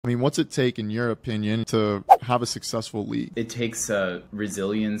mean, what's it take, in your opinion, to have a successful league? It takes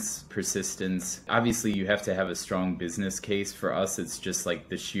resilience, persistence. Obviously, you have to have a strong business case. For us, it's just like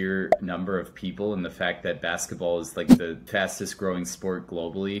the sheer number of people and the fact that basketball is like the fastest growing sport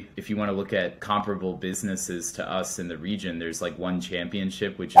globally. If you want to look at comparable businesses to us in the region, there's like one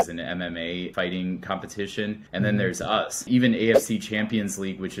championship, which is an MMA fighting competition. And then there's us. Even AFC Champions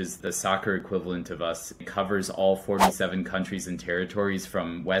League, which is the soccer equivalent of us, it covers all 47 countries and territories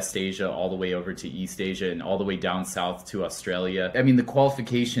from West Asia all the way over to East Asia and all the way down south to Australia. I mean, the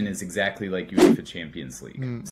qualification is exactly like UEFA Champions League.